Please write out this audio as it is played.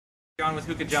John with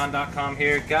Hookahjohn.com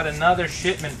here. Got another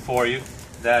shipment for you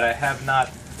that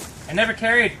I never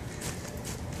carried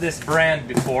this brand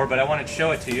before, but I wanted to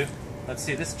show it to you. Let's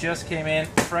see, this just came in,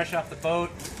 fresh off the boat,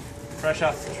 fresh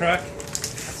off the truck. Let's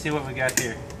see what we got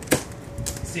here.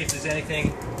 Let's see if there's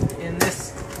anything in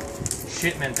this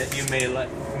shipment that you may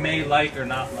like or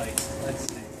not like.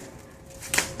 Let's see.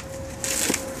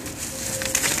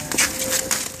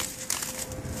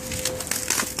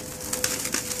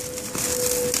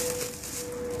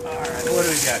 Alright, what do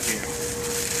we got here?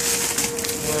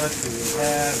 What do we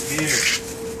have here?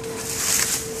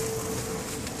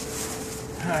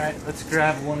 Alright, let's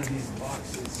grab one of these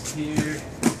boxes here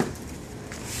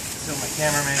so my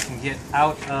cameraman can get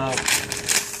out of the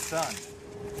sun.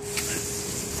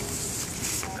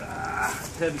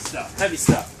 Heavy stuff, heavy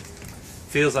stuff.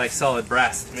 Feels like solid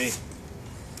brass to me.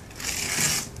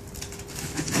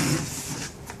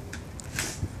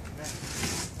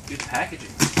 Good packaging.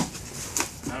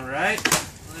 Alright,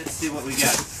 let's see what we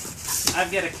got.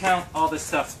 I've got to count all this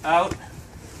stuff out,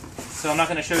 so I'm not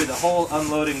going to show you the whole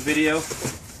unloading video.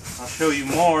 I'll show you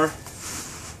more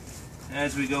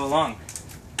as we go along.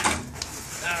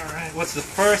 Alright, what's the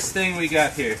first thing we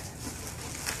got here?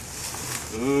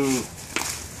 Ooh.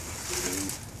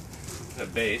 The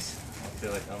base. I don't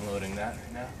feel like unloading that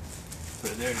right now.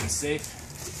 Put it there to be safe.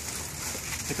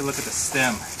 Take a look at the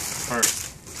stem first.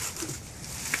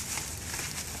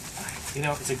 You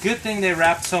know, it's a good thing they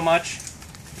wrap so much.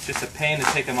 It's just a pain to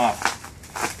take them off.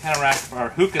 Kind of wrap our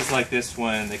hookahs like this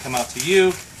when they come out to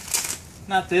you.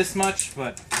 Not this much,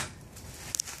 but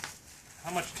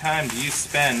how much time do you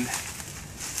spend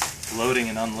loading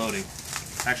and unloading?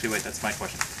 Actually, wait, that's my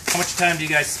question. How much time do you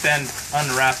guys spend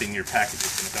unwrapping your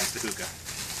packages when it comes to hookah?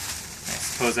 I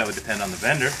suppose that would depend on the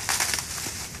vendor.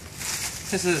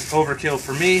 This is overkill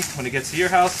for me when it gets to your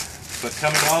house, but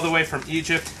coming all the way from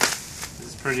Egypt, this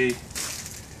is pretty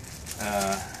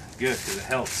good because it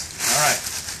helps. Alright,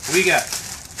 we got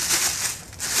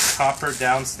copper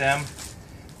down stem,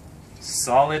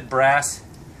 solid brass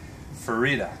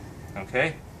Farida.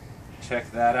 Okay, check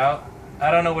that out.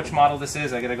 I don't know which model this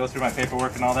is. I gotta go through my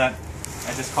paperwork and all that.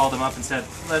 I just called them up and said,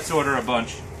 let's order a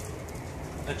bunch.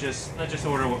 Let's just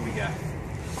order what we got.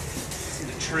 See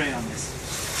the tray on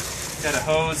this. Got a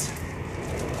hose.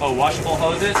 Oh, washable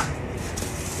hoses.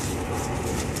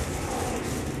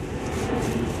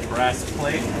 Brass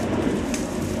plate.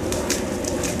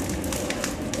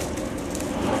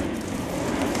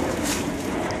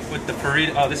 With the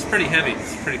Farida. Oh, this is pretty heavy.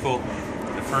 This is pretty cool.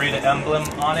 The Farida emblem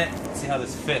on it. Let's see how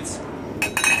this fits.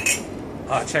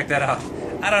 Oh, check that out.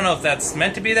 I don't know if that's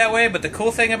meant to be that way, but the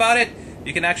cool thing about it,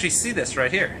 you can actually see this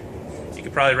right here. You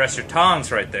could probably rest your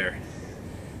tongs right there.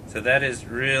 So that is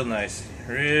real nice.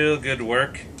 Real good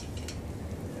work.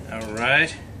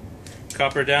 Alright.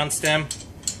 Copper down stem.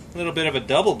 A little bit of a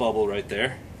double bubble right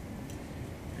there.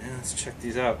 And let's check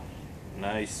these out.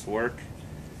 Nice work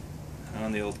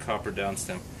on the old copper down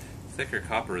stem. Thicker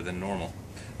copper than normal.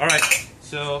 Alright,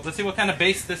 so let's see what kind of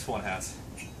base this one has.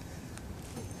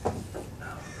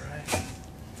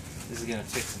 This is going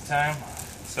to take some time.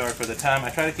 Sorry for the time. I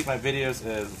try to keep my videos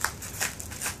as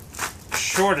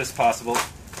short as possible.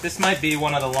 This might be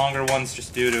one of the longer ones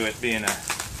just due to it being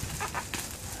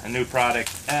a new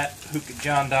product at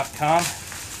Hookahjohn.com.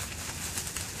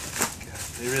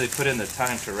 They really put in the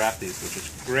time to wrap these, which is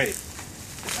great.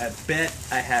 I bet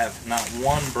I have not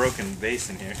one broken vase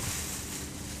in here.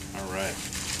 Alright.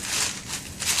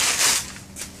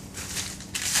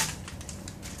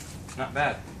 Not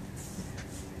bad.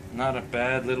 Not a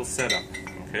bad little setup,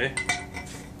 okay?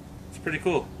 It's pretty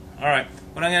cool. Alright,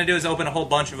 what I'm going to do is open a whole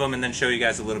bunch of them and then show you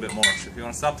guys a little bit more. So if you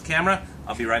want to stop the camera,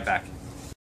 I'll be right back.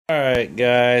 Alright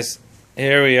guys,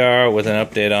 here we are with an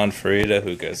update on Farida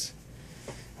Hookahs.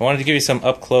 I wanted to give you some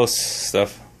up-close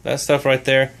stuff. That stuff right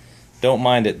there, don't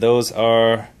mind it. Those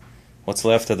are what's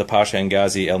left of the Pasha and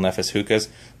Ghazi El Nefis hookahs,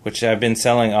 which I've been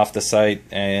selling off the site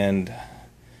and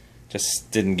just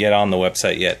didn't get on the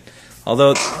website yet.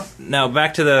 Although, now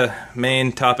back to the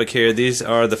main topic here. These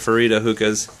are the Farida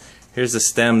hookahs. Here's the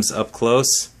stems up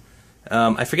close.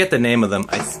 I forget the name of them.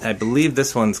 I believe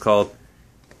this one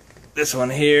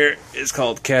here is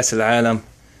called Kas al-Alam.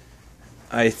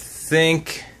 I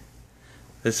think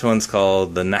this one's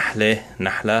called the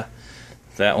Nahla.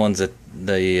 That one's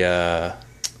the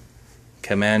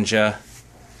Kamanja.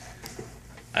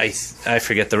 I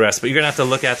forget the rest, but you're going to have to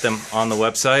look at them on the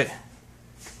website.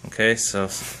 Okay, so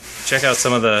check out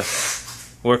some of the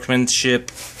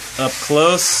workmanship up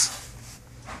close.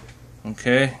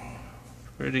 Okay,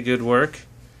 pretty good work.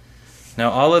 Now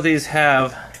all of these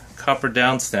have copper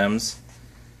down stems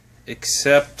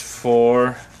except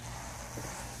for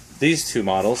these two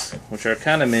models, which are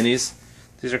kind of minis.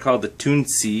 These are called the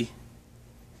Tunsi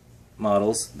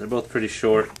models. They're both pretty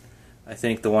short. I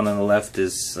think the one on the left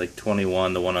is like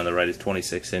 21, the one on the right is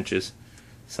 26 inches,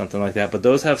 something like that. But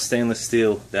those have stainless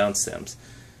steel down stems,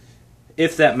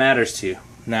 if that matters to you.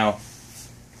 Now,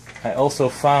 I also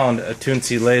found a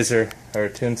Tunsi laser, or a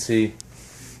Tunsi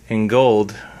in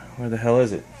gold. Where the hell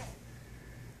is it?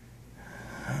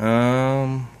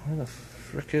 Where the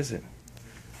frick is it?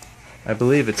 I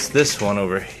believe it's this one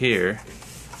over here.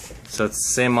 So it's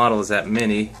the same model as that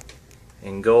mini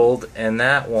in gold, and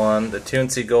that one, the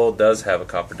Tunsi Gold, does have a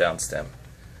copper down stem.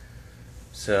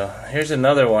 So here's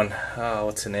another one. Oh,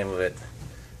 what's the name of it?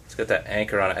 It's got that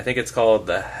anchor on it. I think it's called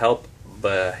the Help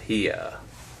Bahia.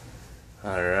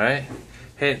 Alright.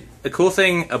 Hey, the cool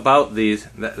thing about these,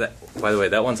 by the way,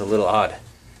 that one's a little odd.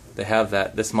 They have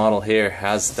that, this model here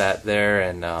has that there,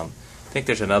 and I think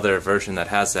there's another version that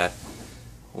has that,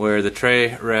 where the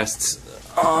tray rests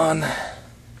on.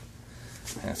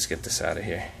 Let's get this out of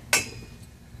here.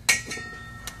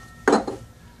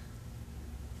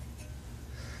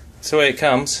 That's the way it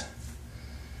comes,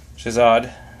 which is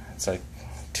odd. It's like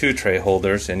 2 tray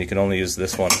holders, and you can only use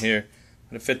this one here,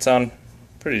 but it fits on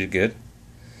pretty good.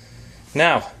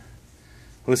 Now,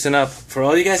 listen up for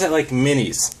all you guys that like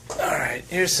minis. Alright,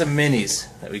 here's some minis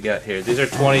that we got here. These are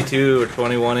 22 or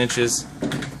 21 inches,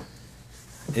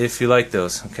 if you like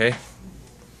those, okay?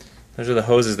 Those are the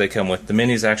hoses they come with. The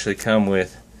minis actually come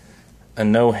with a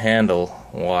no-handle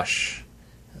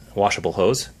washable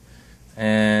hose,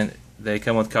 and they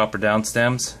come with copper down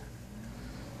stems.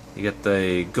 You get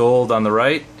the gold on the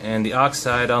right and the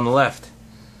oxide on the left.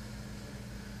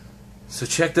 So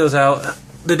check those out.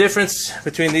 The difference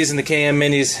between these and the KM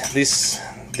minis,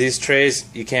 these trays,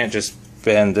 you can't just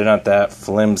bend. They're not that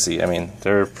flimsy. I mean,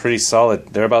 they're pretty solid.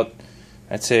 They're about,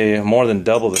 I'd say, more than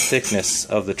double the thickness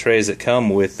of the trays that come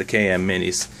with the KM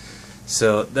minis.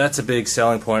 So that's a big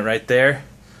selling point right there.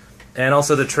 And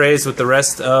also the trays with the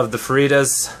rest of the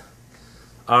Faridas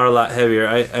are a lot heavier.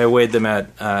 I weighed them at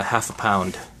half a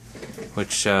pound,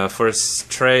 which for a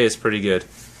tray is pretty good.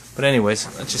 But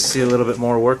anyways, let's just see a little bit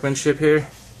more workmanship here.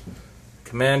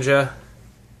 Kamanja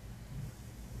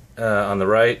on the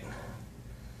right.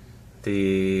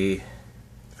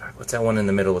 What's that one in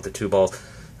the middle with the 2 balls?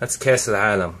 That's Kes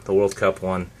Island, the World Cup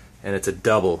one, and it's a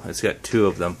double. It's got 2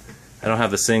 of them. I don't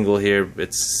have the single here.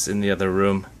 It's in the other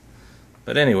room.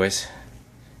 But anyways,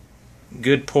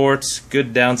 good ports,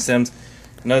 good down stems.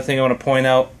 Another thing I want to point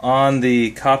out on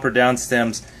the copper down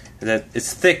stems is that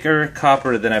it's thicker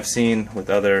copper than I've seen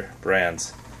with other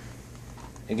brands.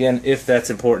 Again, if that's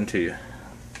important to you.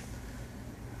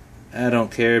 I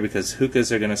don't care, because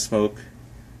hookahs are going to smoke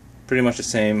pretty much the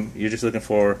same. You're just looking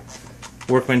for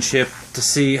workmanship to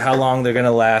see how long they're going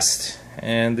to last.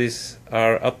 And these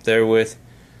are up there with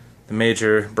the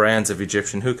major brands of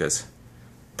Egyptian hookahs.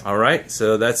 Alright,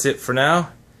 so that's it for now.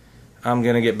 I'm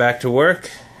going to get back to work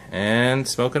and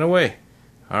smoking away.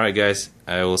 Alright guys,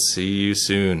 I will see you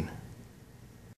soon.